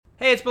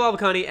Hey, it's Bilal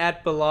Bakani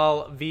at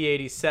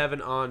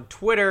BilalV87 on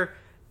Twitter,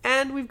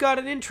 and we've got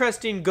an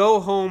interesting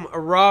go-home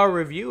Raw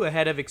review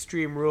ahead of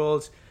Extreme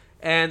Rules,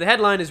 and the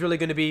headline is really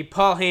going to be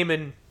Paul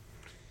Heyman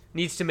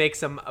needs to make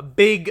some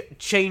big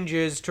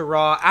changes to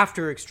Raw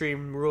after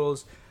Extreme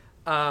Rules,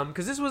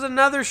 because this was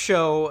another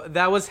show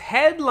that was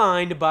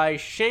headlined by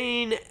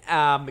Shane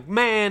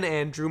McMahon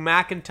and Drew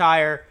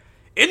McIntyre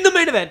in the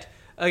main event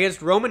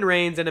against Roman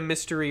Reigns and a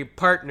mystery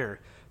partner.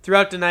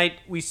 Throughout the night,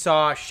 we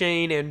saw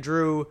Shane and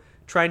Drew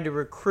trying to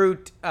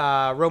recruit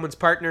Roman's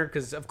partner,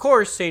 because of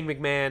course Shane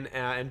McMahon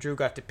and Drew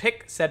got to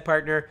pick said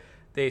partner.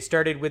 They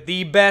started with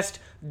the best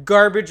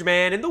garbage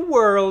man in the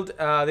world.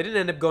 They didn't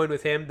end up going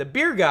with him. The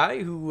beer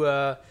guy, who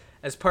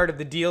as part of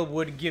the deal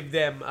would give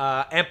them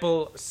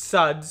ample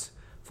suds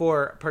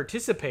for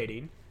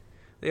participating.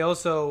 They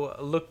also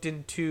looked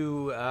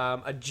into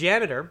a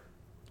janitor,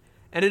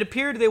 and it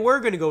appeared they were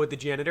going to go with the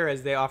janitor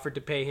as they offered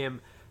to pay him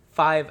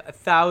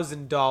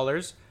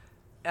 $5,000.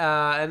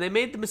 And they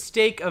made the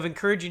mistake of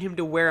encouraging him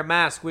to wear a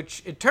mask,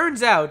 which it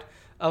turns out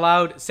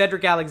allowed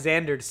Cedric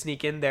Alexander to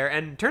sneak in there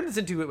and turn this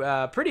into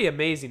a pretty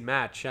amazing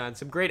match. And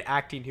some great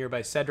acting here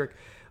by Cedric.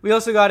 We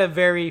also got a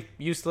very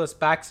useless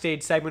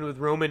backstage segment with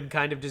Roman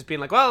kind of just being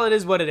like, well, it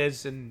is what it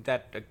is, and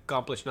that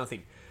accomplished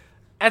nothing.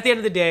 At the end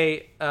of the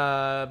day,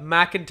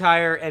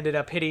 McIntyre ended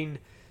up hitting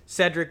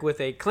Cedric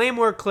with a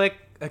Claymore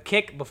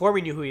kick before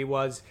we knew who he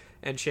was,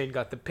 and Shane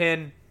got the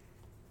pin.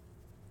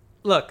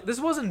 Look,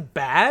 this wasn't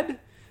bad,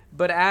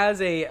 but as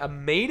a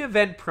main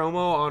event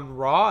promo on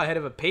Raw ahead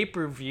of a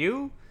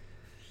pay-per-view,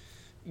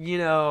 you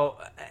know,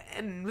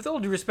 and with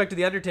all due respect to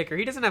The Undertaker,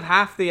 he doesn't have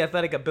half the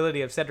athletic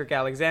ability of Cedric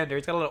Alexander.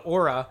 He's got a little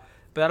aura,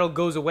 but that all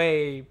goes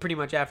away pretty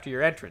much after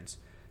your entrance.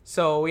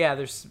 So, yeah,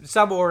 there's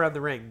some aura in the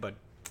ring, but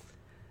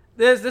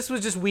this was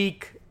just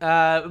weak.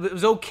 It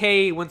was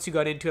okay once you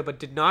got into it, but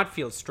did not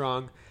feel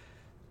strong.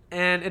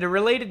 And in a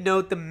related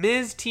note, The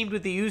Miz teamed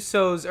with the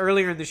Usos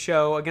earlier in the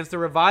show against the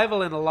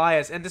Revival and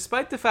Elias. And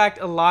despite the fact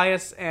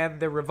Elias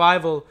and the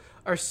Revival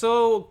are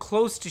so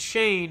close to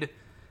Shane,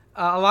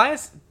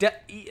 Elias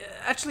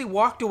actually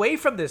walked away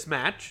from this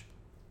match,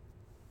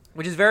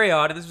 which is very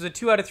odd. And this was a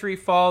 2 out of 3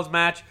 falls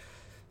match.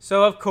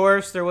 So, of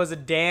course, there was a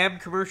damn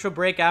commercial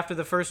break after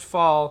the first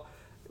fall.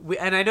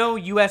 And I know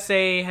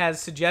USA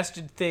has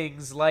suggested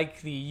things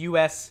like the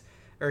US,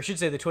 or I should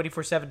say the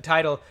 24/7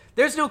 title.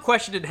 There's no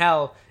question in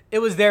hell it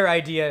was their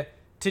idea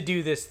to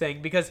do this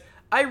thing, because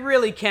I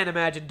really can't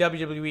imagine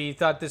WWE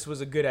thought this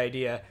was a good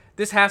idea.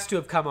 This has to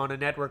have come on a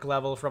network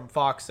level from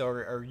Fox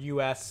or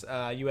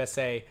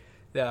USA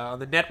on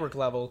the network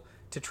level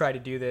to try to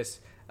do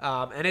this.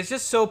 And it's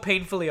just so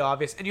painfully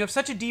obvious. And you have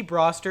such a deep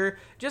roster.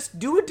 Just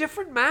do a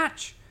different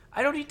match.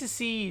 I don't need to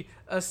see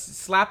a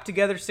slap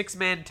together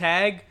 6-man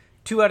tag,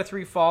 2 out of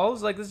 3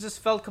 falls. Like, this just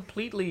felt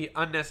completely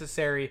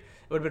unnecessary. It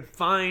would have been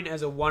fine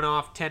as a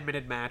one-off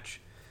 10-minute match.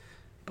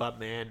 But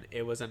man,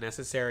 it was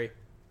unnecessary.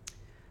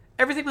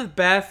 Everything with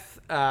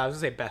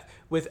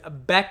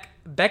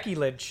Becky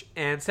Lynch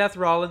and Seth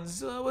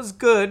Rollins was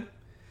good.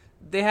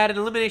 They had an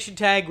elimination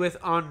tag with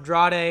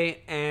Andrade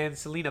and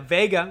Selena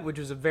Vega, which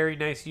was a very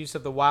nice use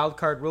of the wild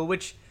card rule,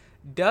 which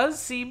does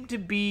seem to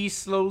be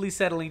slowly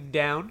settling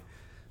down.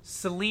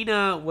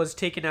 Selena was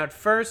taken out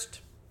first.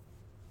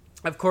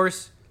 Of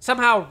course,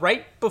 somehow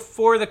right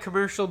before the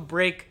commercial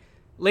break,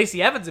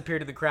 Lacey Evans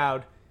appeared in the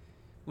crowd,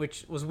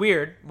 which was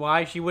weird.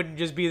 Why she wouldn't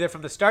just be there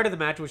from the start of the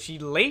match? Was she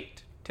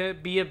late to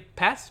be a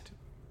pest?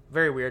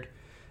 Very weird.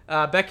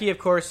 Becky, of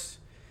course,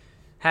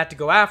 had to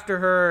go after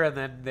her, and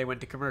then they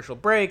went to commercial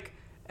break.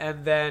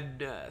 And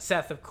then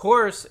Seth, of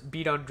course,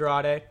 beat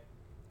Andrade.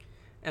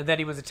 And then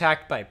he was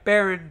attacked by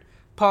Baron.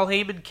 Paul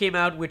Heyman came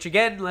out, which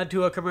again led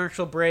to a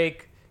commercial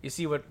break. You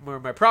see where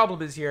my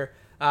problem is here.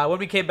 When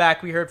we came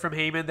back, we heard from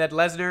Heyman that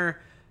Lesnar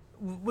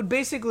would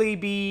basically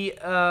be,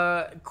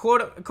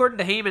 according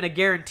to Heyman, a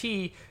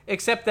guarantee,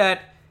 except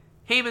that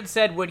Heyman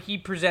said when he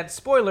presents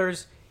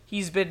spoilers,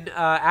 he's been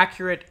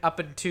accurate up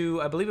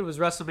until, I believe it was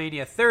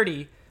WrestleMania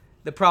 30.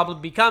 The problem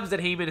becomes that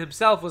Heyman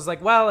himself was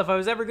like, well, if I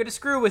was ever going to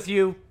screw with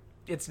you,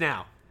 it's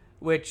now.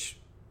 Which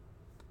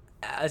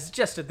is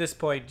just, at this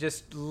point,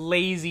 just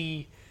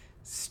lazy,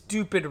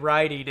 stupid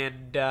writing.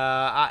 And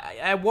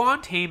I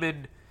want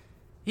Heyman,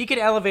 he can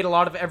elevate a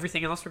lot of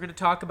everything else we're going to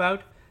talk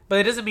about. But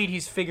it doesn't mean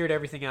he's figured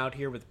everything out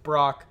here with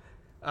Brock.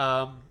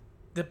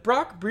 The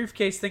Brock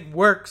briefcase thing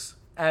works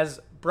as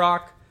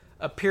Brock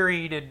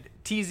appearing and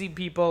teasing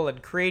people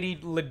and creating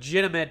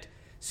legitimate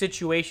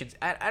situations.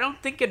 I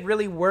don't think it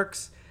really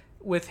works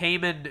with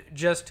Heyman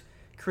just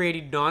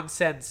creating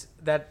nonsense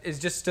that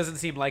just doesn't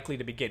seem likely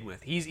to begin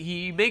with.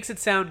 He makes it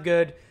sound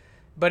good,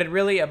 but it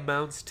really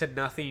amounts to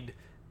nothing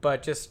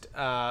but just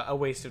a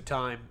waste of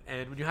time.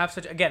 And when you have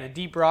such, again, a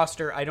deep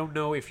roster, I don't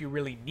know if you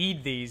really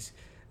need these.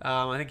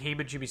 I think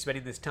Heyman should be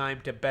spending this time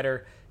to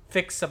better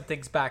fix some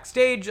things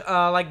backstage,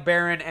 like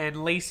Baron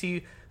and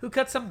Lacey, who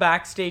cut some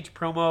backstage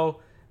promo,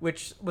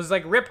 which was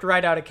like ripped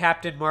right out of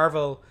Captain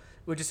Marvel,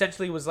 which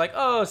essentially was like,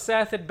 oh,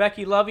 Seth and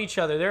Becky love each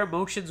other. Their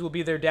emotions will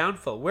be their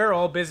downfall. We're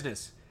all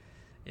business.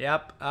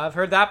 Yep, I've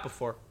heard that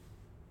before.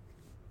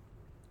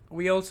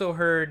 We also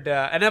heard,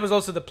 and that was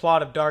also the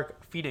plot of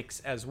Dark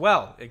Phoenix as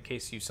well, in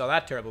case you saw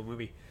that terrible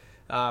movie.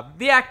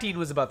 The acting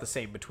was about the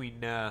same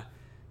between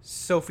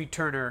Sophie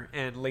Turner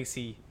and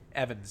Lacey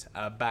Evans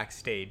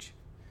backstage.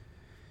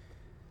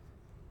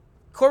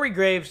 Corey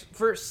Graves,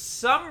 for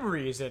some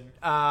reason,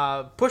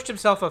 pushed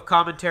himself off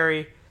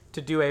commentary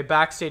to do a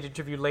backstage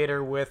interview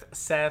later with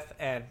Seth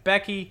and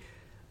Becky,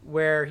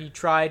 where he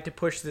tried to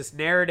push this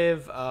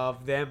narrative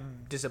of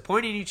them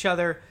disappointing each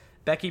other.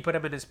 Becky put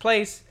him in his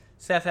place.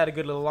 Seth had a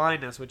good little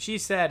line, that's what she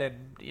said,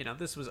 and,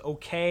 this was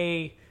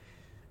okay.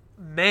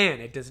 Man,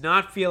 it does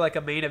not feel like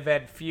a main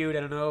event feud.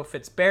 I don't know if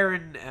it's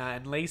Baron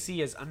and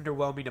Lacey as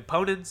underwhelming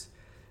opponents.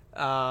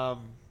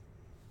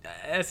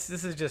 This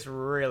is just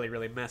really,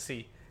 really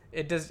messy.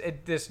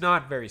 It's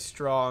not very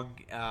strong,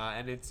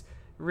 and it's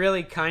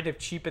really kind of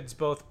cheapens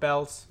both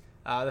belts.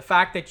 The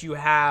fact that you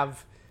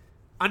have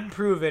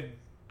unproven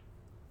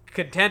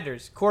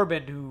contenders,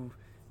 Corbin, who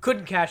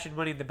couldn't cash in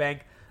Money in the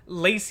Bank,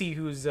 Lacey,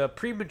 who's a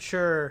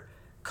premature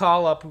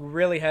call-up who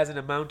really hasn't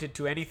amounted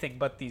to anything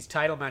but these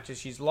title matches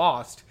she's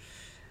lost,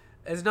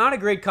 is not a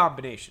great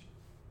combination.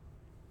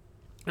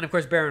 And of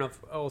course, Baron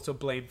also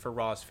blamed for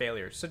Raw's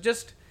failures. So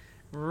just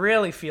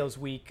really feels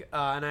weak,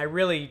 and I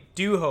really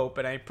do hope,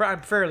 and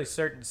I'm fairly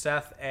certain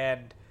Seth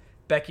and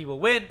Becky will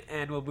win,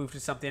 and we'll move to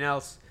something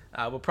else.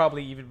 We'll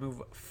probably even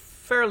move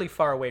fairly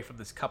far away from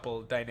this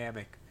couple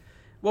dynamic.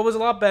 What was a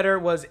lot better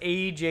was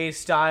AJ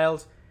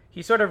Styles.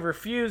 He sort of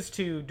refused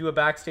to do a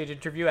backstage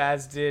interview,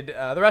 as did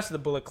the rest of the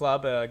Bullet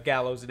Club,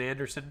 Gallows and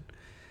Anderson,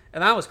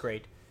 and that was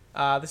great.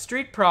 The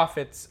Street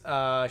Profits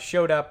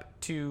showed up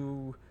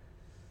to...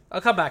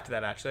 I'll come back to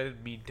that, actually. I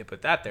didn't mean to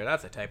put that there.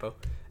 That's a typo.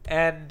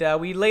 And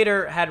we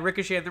later had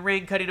Ricochet in the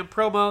ring cutting a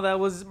promo that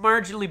was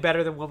marginally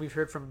better than what we've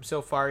heard from him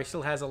so far. He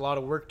still has a lot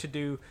of work to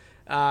do.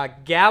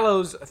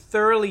 Gallows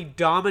thoroughly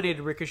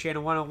dominated Ricochet in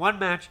a one-on-one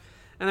match,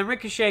 and then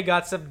Ricochet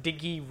got some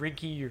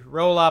dinky-rinky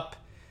roll-up.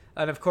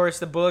 And of course,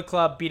 the Bullet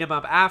Club beat him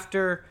up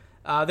after.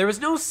 There was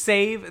no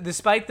save,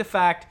 despite the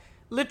fact,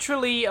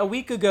 literally a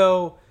week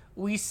ago,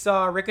 we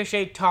saw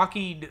Ricochet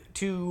talking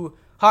to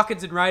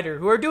Hawkins and Ryder,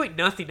 who are doing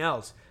nothing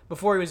else,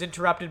 before he was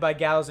interrupted by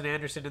Gallows and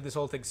Anderson and this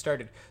whole thing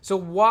started. So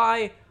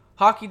why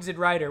Hawkins and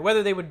Ryder,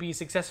 whether they would be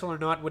successful or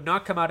not, would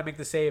not come out and make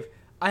the save,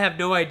 I have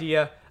no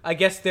idea. I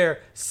guess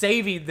they're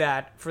saving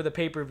that for the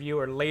pay-per-view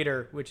or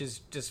later, which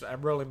is just,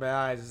 I'm rolling my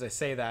eyes as I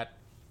say that.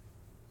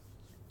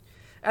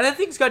 And then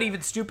things got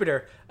even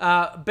stupider.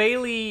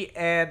 Bayley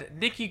and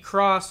Nikki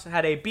Cross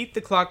had a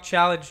beat-the-clock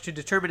challenge to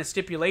determine a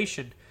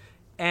stipulation.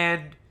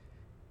 And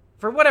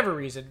for whatever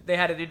reason, they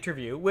had an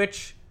interview,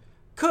 which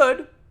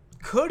could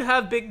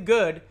have been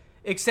good,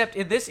 except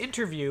in this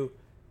interview,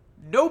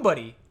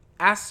 nobody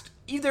asked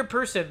either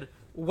person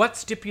what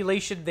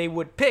stipulation they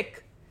would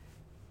pick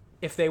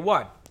if they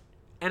won.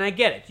 And I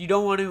get it. You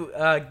don't want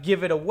to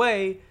give it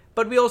away,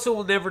 but we also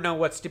will never know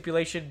what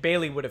stipulation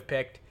Bayley would have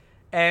picked.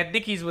 And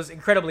Nikki's was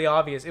incredibly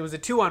obvious. It was a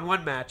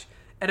 2-on-1 match,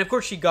 and of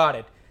course she got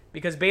it,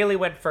 because Bayley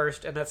went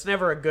first, and that's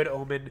never a good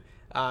omen.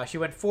 She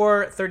went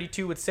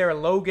 4-32 with Sarah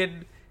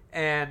Logan,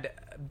 and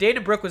Dana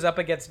Brooke was up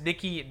against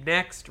Nikki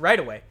next, right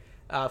away.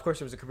 Of course,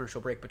 there was a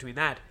commercial break between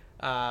that.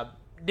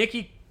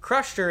 Nikki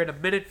crushed her in a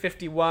minute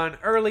 51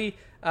 early.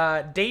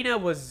 Dana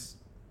was...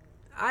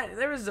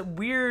 there was a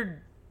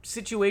weird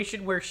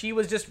situation where she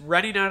was just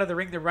running out of the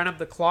ring to run up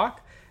the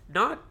clock.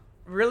 Not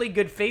really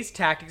good face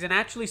tactics, and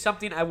actually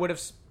something I would have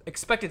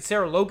expected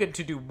Sarah Logan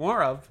to do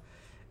more of.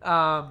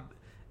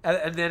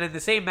 And then in the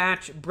same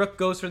match, Brooke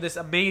goes for this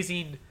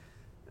amazing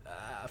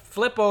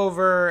flip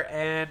over,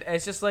 and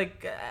it's just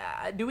like,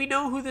 do we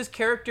know who this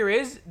character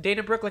is?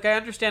 Dana Brooke, like, I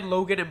understand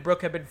Logan and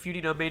Brooke have been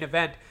feuding on Main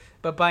Event,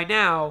 but by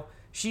now,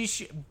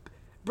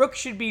 Brooke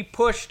should be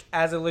pushed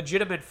as a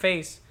legitimate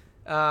face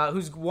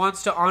who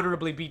wants to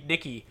honorably beat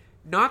Nikki,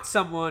 not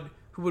someone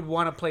who would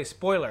want to play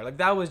spoiler. Like,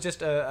 that was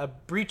just a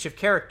breach of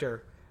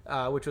character,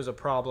 which was a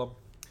problem.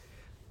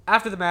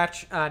 After the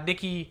match,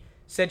 Nikki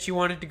said she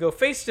wanted to go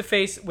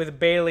face-to-face with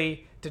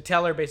Bayley to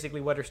tell her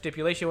basically what her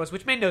stipulation was,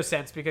 which made no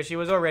sense because she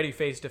was already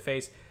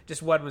face-to-face.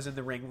 Just one was in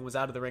the ring, one was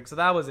out of the ring, so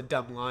that was a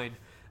dumb line.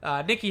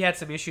 Nikki had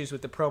some issues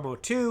with the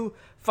promo too.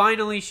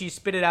 Finally, she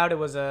spit it out. It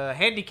was a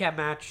handicap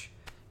match,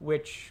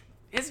 which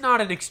is not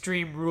an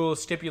Extreme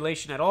Rules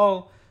stipulation at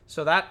all,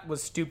 so that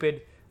was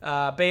stupid.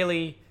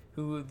 Bayley,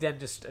 who then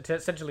just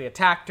essentially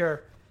attacked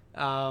her,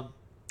 and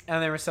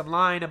there was some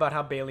line about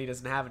how Bayley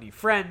doesn't have any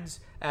friends,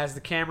 as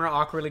the camera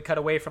awkwardly cut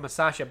away from a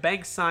Sasha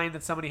Banks sign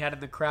that somebody had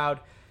in the crowd.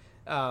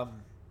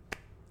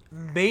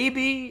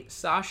 Maybe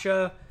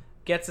Sasha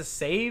gets a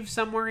save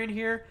somewhere in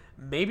here.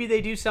 Maybe they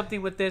do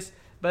something with this,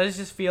 but it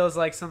just feels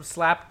like some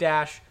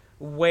slapdash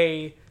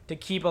way to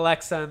keep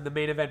Alexa in the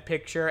main event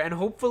picture, and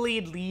hopefully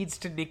it leads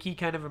to Nikki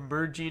kind of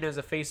emerging as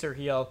a face or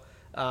heel,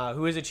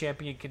 who is a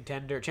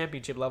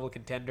championship level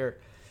contender.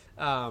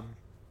 And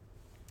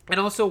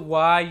also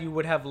why you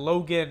would have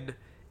Logan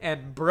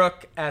and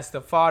Brooke as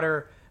the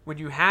fodder when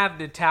you have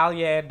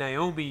Natalya and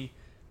Naomi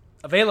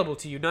available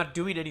to you, not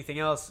doing anything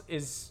else,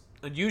 is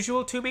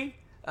unusual to me.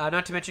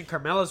 Not to mention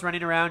Carmella's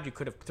running around. You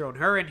could have thrown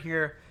her in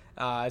here.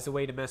 as a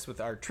way to mess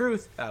with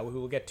R-Truth, who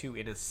we'll get to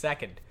in a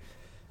second.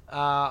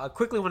 I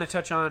quickly want to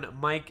touch on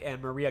Mike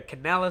and Maria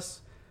Kanellis.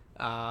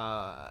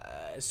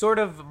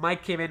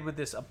 Mike came in with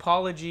this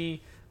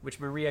apology, which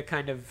Maria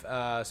kind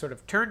of sort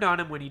of turned on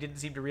him when he didn't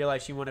seem to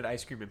realize she wanted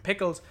ice cream and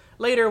pickles.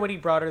 Later, when he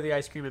brought her the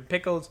ice cream and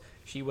pickles,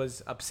 she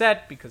was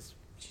upset because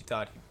she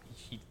thought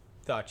he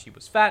thought she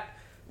was fat.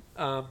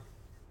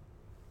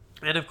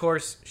 And of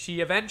course, she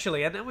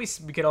eventually, and then we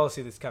could all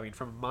see this coming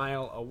from a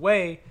mile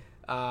away,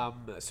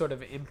 sort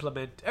of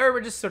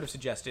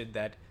suggested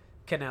that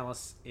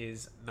Kanellis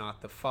is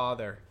not the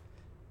father.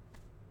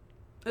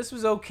 This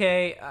was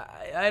okay.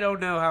 I don't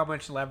know how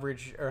much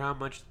leverage or how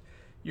much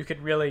you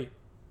can really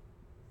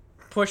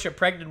push a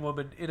pregnant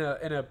woman in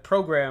a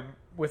program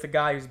with a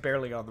guy who's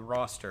barely on the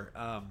roster.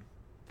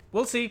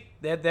 We'll see.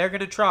 They're going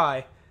to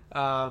try.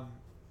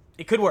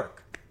 It could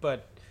work,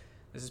 but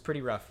this is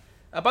pretty rough.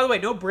 By the way,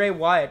 no Bray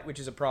Wyatt, which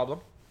is a problem.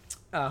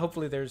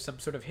 Hopefully there's some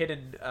sort of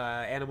hidden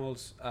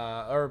animals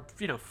or,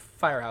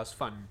 Firehouse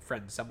fun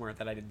friends somewhere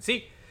that I didn't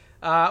see.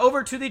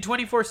 Over to the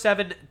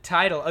 24/7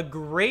 title. A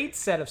great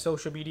set of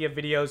social media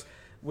videos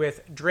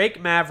with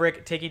Drake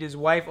Maverick taking his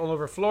wife all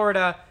over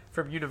Florida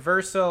from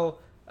Universal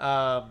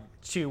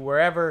to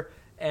wherever.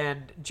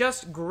 And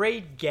just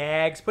great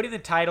gags, putting the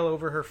title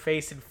over her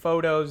face in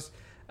photos,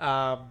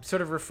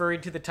 sort of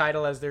referring to the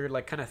title as their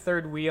kind of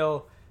third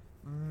wheel.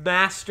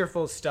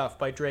 Masterful stuff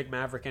by Drake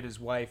Maverick and his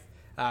wife.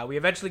 We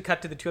eventually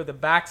cut to the two of them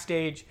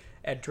backstage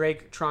and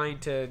Drake trying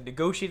to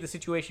negotiate the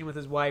situation with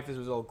his wife. This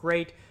was all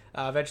great.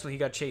 Eventually he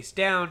got chased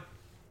down.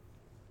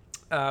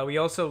 We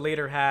also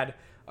later had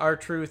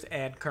R-Truth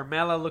and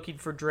Carmella looking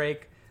for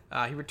Drake.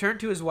 He returned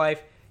to his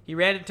wife. He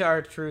ran into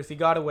R-Truth. He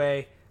got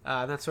away.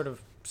 And that sort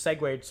of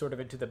segued sort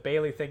of into the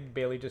Bayley thing.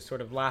 Bayley just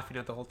sort of laughing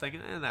at the whole thing,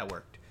 and that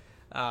worked.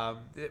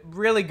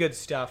 Really good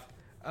stuff.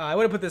 I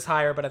would have put this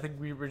higher, but I think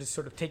we were just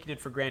sort of taking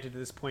it for granted at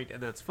this point,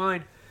 and that's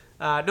fine.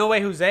 No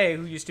Way Jose,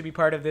 who used to be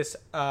part of this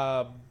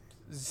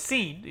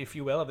scene, if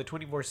you will, of the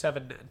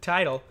 24/7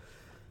 title,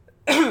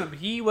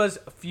 he was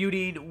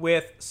feuding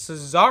with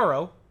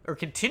Cesaro, or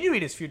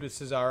continuing his feud with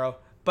Cesaro,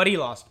 but he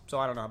lost, so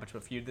I don't know how much of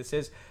a feud this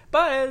is,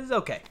 but it's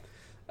okay.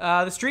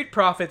 The Street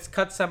Profits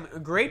cut some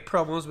great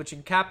promos, which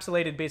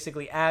encapsulated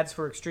basically ads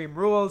for Extreme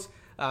Rules,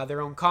 their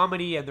own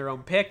comedy, and their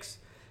own picks,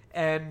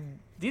 and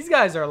these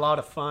guys are a lot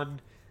of fun.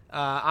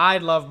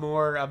 I'd love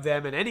more of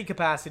them in any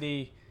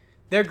capacity.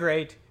 They're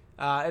great.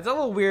 It's a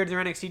little weird. They're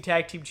NXT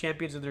Tag Team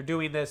Champions and they're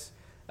doing this.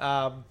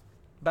 But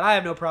I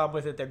have no problem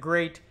with it. They're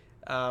great.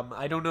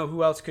 I don't know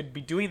who else could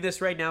be doing this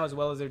right now as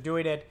well as they're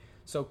doing it.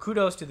 So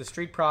kudos to the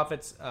Street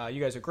Profits.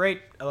 You guys are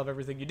great. I love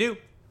everything you do.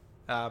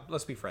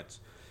 Let's be friends.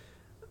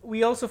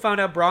 We also found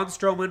out Braun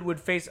Strowman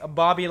would face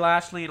Bobby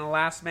Lashley in a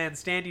last man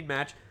standing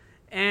match.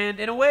 And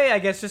in a way, I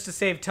guess just to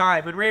save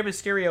time, when Rey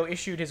Mysterio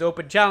issued his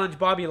open challenge,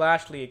 Bobby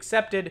Lashley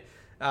accepted.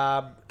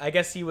 I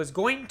guess he was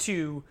going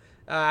to,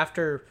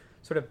 after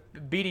sort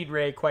of beating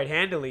Rey quite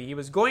handily, he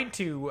was going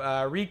to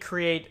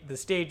recreate the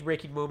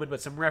stage-breaking moment,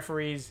 but some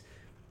referees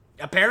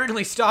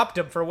apparently stopped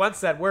him. For once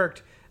that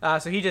worked.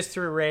 So he just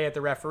threw Rey at the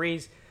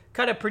referees.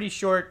 Cut a pretty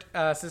short,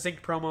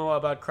 succinct promo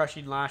about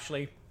crushing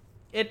Lashley.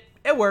 It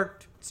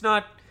worked. It's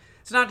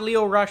not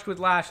Leo Rush with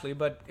Lashley,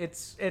 but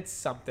it's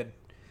something.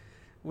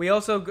 We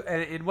also,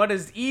 in what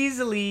is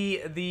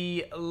easily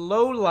the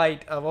low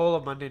light of all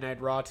of Monday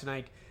Night Raw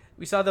tonight,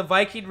 we saw the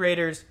Viking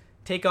Raiders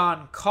take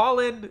on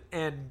Colin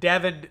and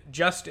Devin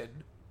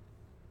Justin,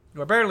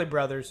 who are barely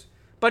brothers,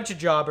 bunch of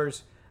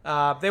jobbers.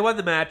 They won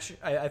the match.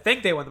 I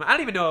think they won the match. I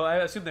don't even know. I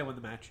assume they won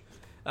the match.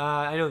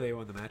 I know they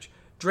won the match.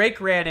 Drake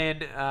ran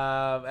in,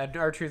 and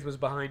R-Truth was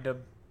behind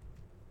him.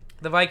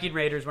 The Viking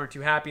Raiders weren't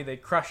too happy. They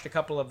crushed a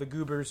couple of the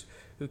goobers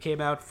who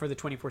came out for the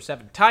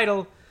 24/7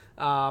 title,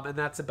 and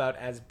that's about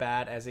as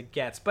bad as it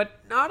gets. But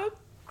not a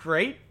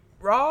great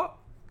Raw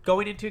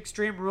going into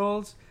Extreme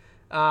Rules.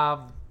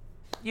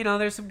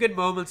 There's some good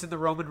moments in the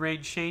Roman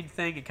Reigns Shane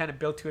thing. It kind of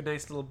built to a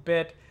nice little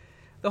bit.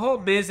 The whole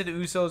Miz and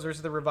Usos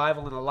versus the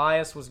Revival and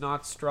Elias was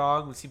not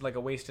strong. It seemed like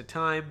a waste of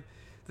time.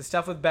 The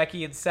stuff with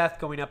Becky and Seth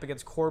going up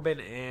against Corbin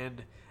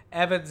and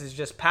Evans is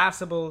just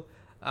passable.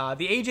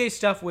 The AJ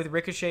stuff with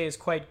Ricochet is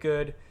quite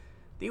good.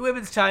 The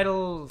women's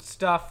title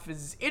stuff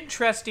is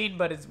interesting,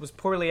 but it was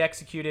poorly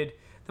executed.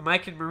 The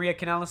Mike and Maria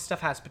Kanellis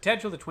stuff has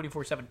potential. The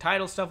 24/7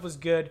 title stuff was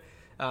good.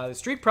 The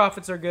Street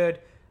Profits are good.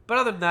 But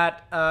other than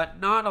that,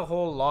 not a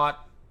whole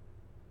lot.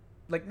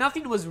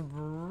 Nothing was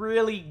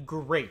really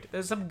great.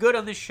 There's some good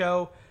on this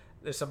show.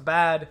 There's some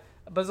bad.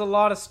 But there's a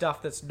lot of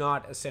stuff that's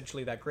not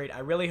essentially that great. I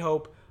really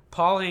hope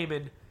Paul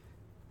Heyman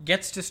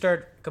gets to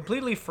start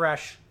completely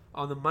fresh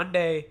on the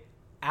Monday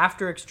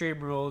after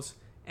Extreme Rules.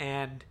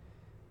 And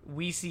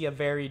we see a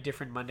very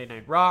different Monday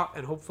Night Raw.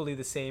 And hopefully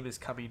the same is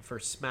coming for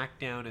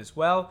SmackDown as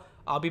well.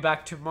 I'll be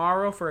back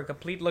tomorrow for a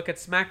complete look at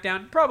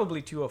SmackDown.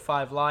 Probably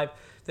 205 Live.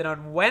 Then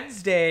on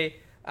Wednesday,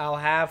 I'll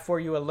have for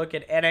you a look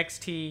at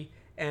NXT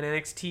and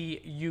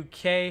NXT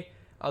UK.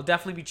 I'll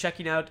definitely be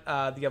checking out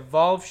the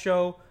Evolve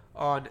show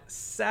on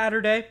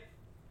Saturday.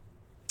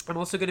 I'm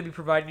also going to be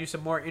providing you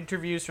some more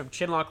interviews from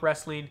Chinlock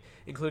Wrestling,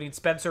 including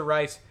Spencer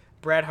Rice,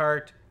 Bret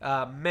Hart,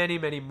 many,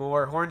 many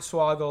more.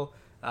 Hornswoggle,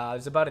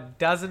 there's about a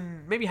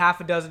dozen, maybe half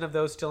a dozen of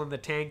those still in the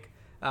tank.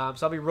 So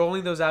I'll be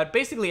rolling those out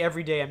basically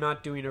every day. I'm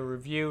not doing a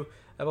review.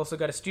 I've also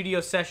got a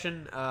studio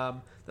session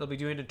that I'll be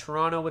doing in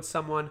Toronto with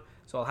someone.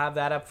 So I'll have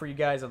that up for you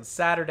guys on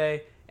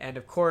Saturday. And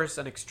of course,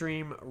 an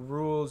Extreme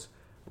Rules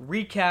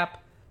recap.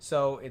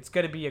 So it's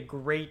going to be a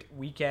great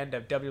weekend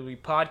of WWE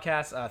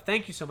podcasts.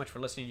 Thank you so much for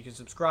listening. You can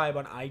subscribe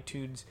on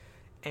iTunes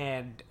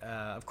and,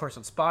 of course,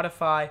 on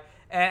Spotify.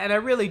 And I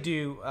really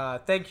do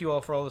thank you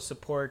all for all the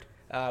support.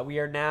 We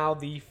are now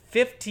the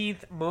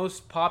 15th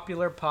most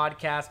popular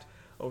podcast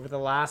over the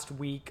last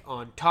week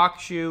on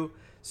TalkShoe.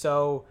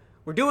 So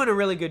we're doing a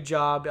really good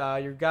job.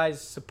 Your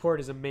guys' support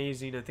is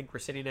amazing. I think we're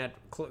sitting at,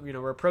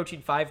 we're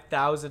approaching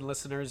 5,000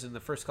 listeners in the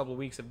first couple of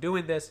weeks of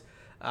doing this.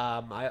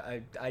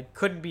 I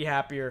couldn't be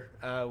happier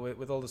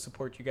with all the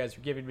support you guys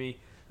are giving me.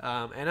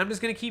 And I'm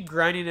just going to keep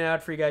grinding it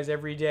out for you guys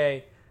every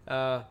day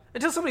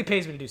until somebody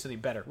pays me to do something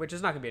better, which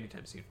is not going to be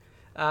anytime soon.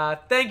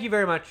 Thank you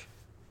very much.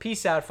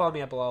 Peace out. Follow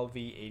me at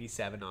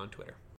BilalV87 on Twitter.